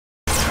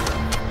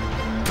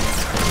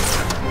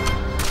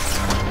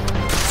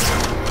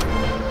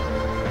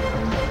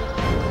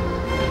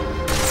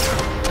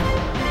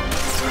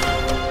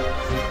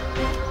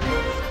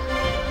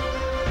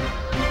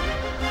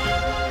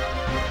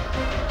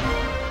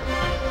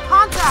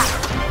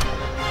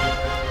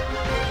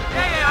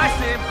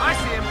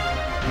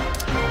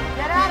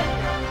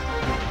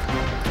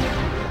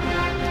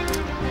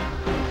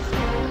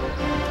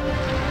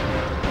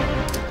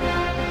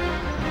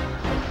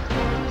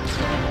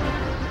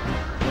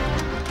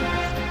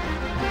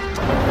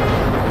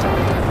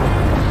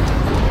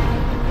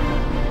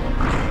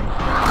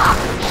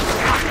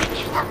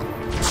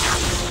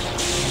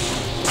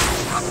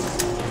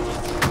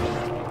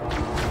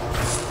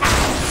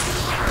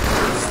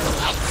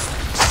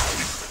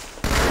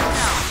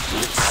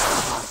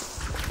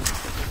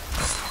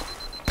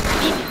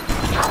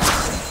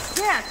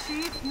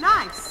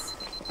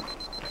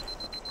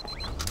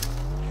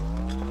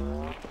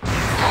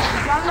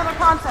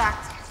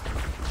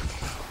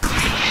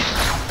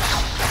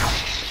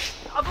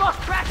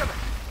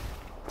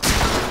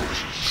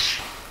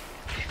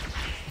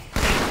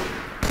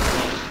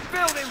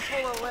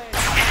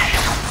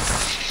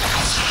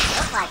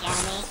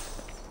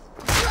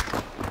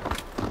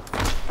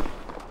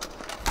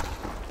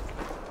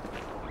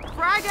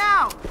Frag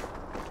out!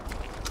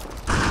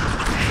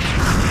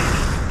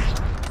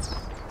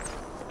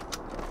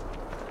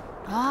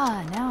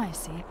 Ah, now I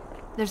see.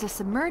 There's a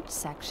submerged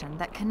section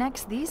that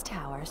connects these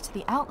towers to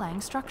the outlying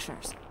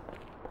structures.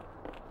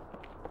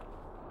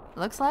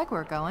 Looks like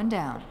we're going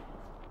down.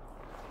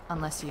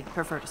 Unless you'd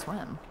prefer to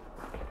swim.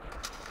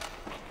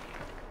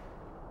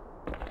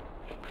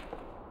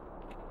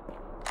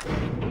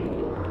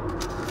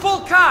 Full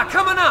car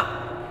coming up!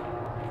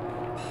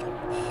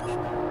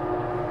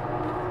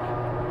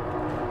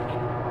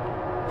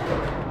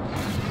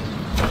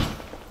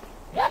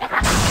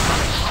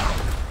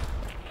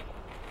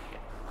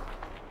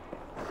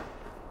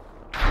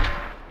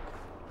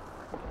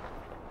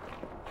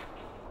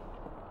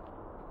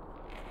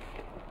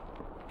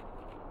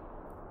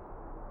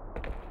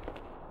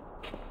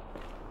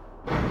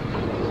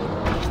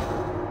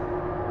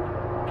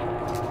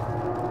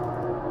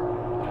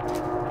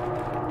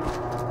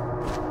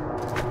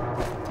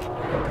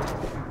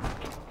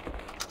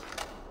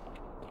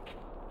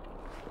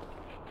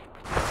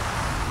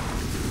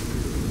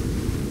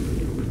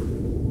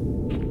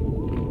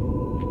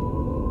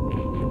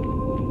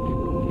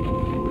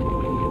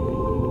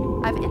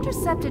 I've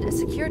intercepted a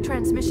secure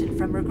transmission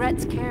from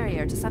Regret's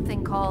carrier to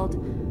something called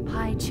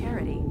High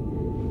Charity.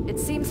 It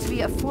seems to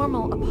be a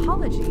formal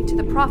apology to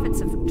the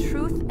prophets of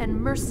truth and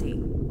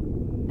mercy.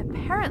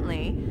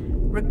 Apparently,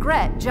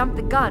 Regret jumped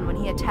the gun when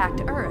he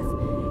attacked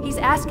Earth. He's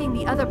asking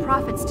the other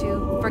prophets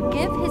to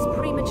forgive his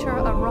premature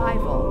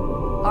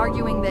arrival,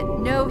 arguing that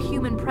no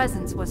human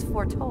presence was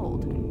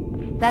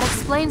foretold. That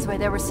explains why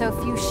there were so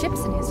few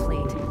ships in his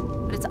fleet.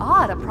 But it's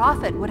odd a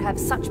prophet would have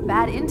such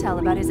bad intel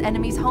about his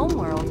enemy's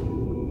homeworld.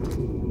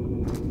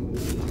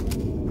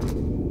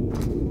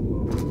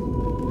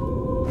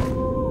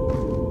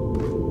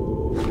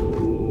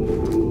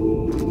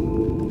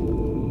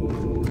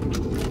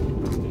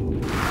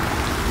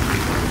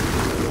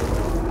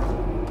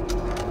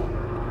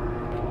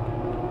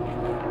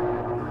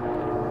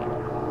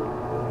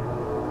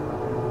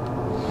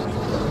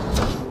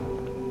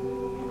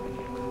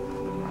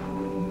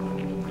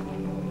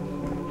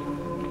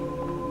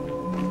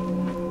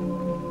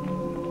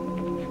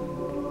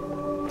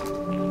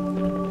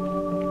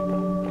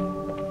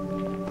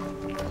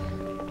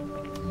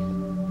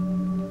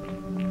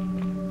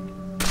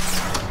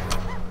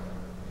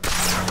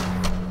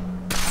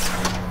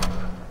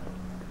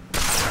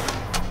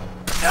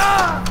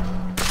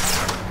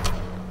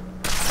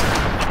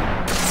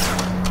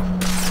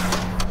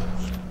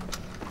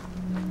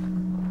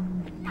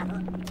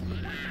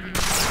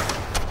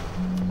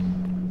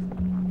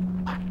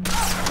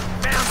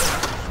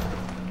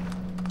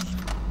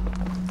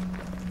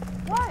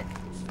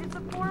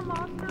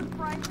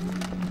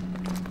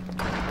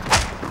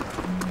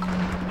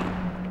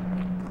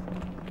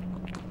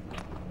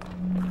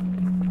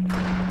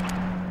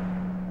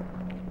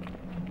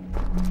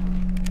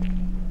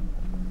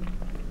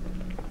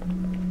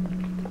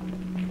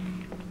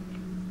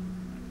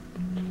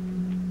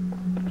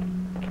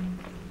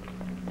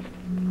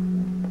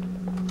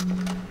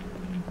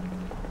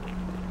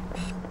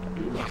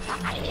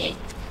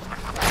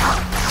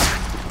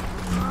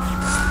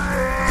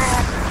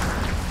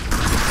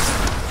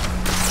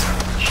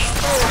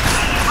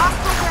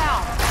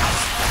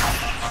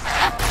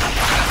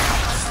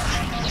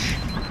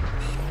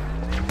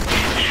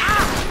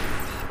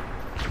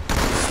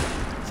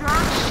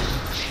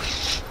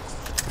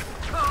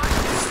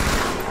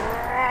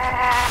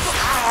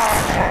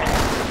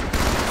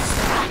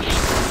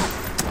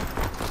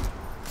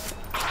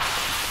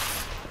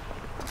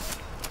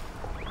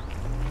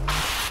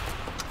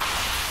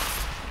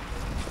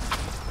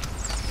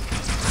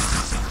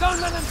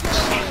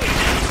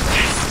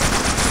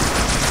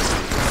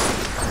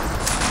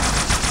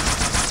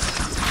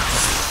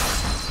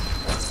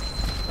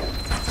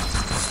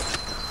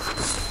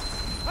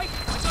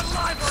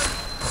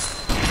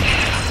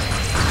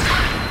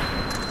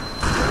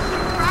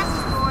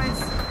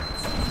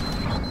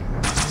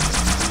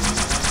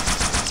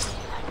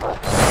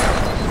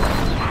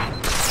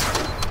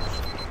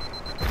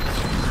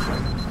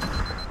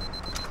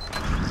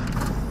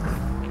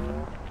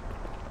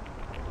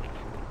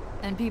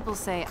 And people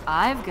say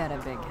I've got a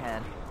big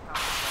head.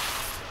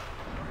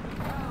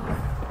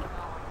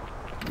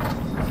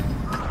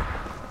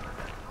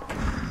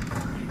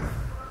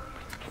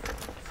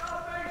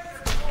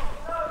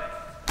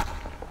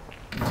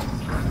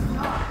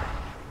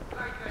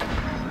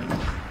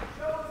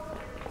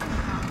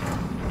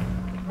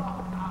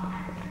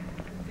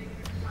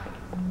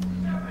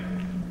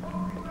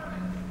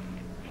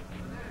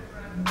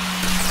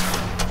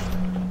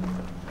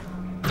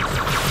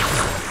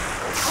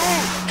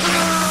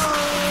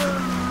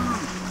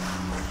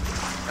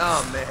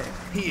 Oh man,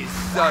 he is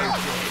so dead.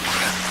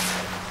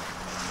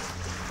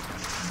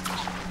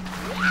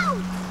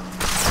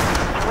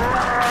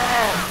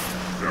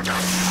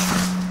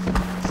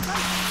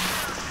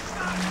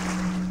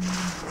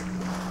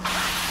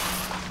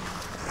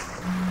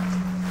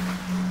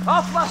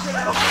 I'll flush it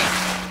out.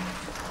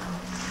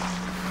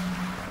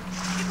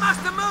 It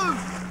must have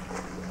moved.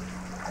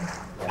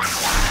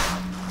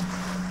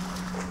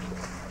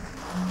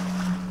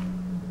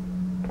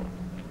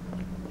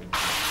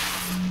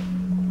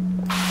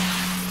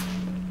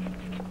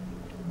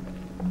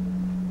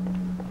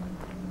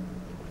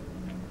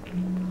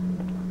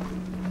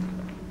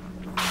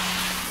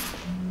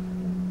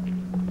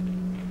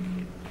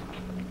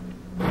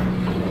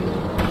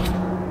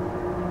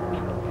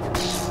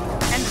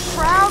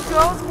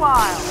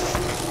 while.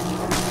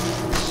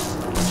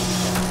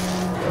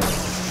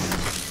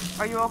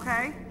 Are you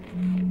okay?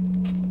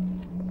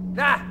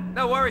 Nah,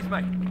 no worries,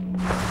 mate.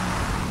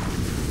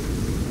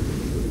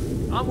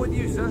 I'm with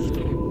you, sir.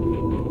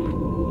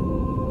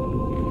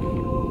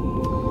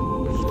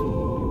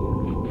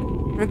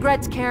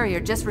 Regret's carrier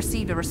just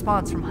received a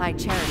response from High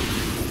Charity.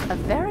 A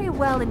very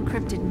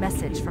well-encrypted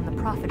message from the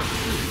Prophet of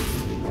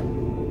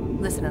Truth.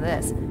 Listen to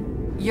this.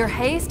 Your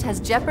haste has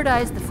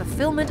jeopardized the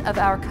fulfillment of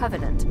our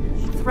covenant,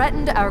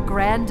 threatened our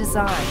grand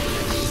design.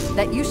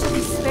 That you should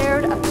be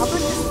spared a public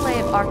display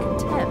of our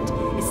contempt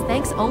is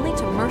thanks only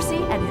to Mercy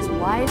and his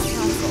wise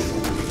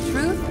counsel.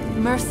 Truth,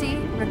 Mercy,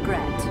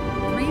 Regret.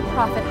 3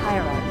 prophet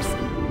hierarchs.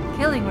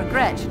 Killing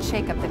Regret should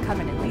shake up the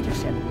covenant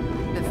leadership.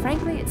 But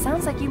frankly, it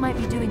sounds like you might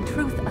be doing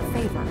Truth a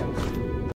favor.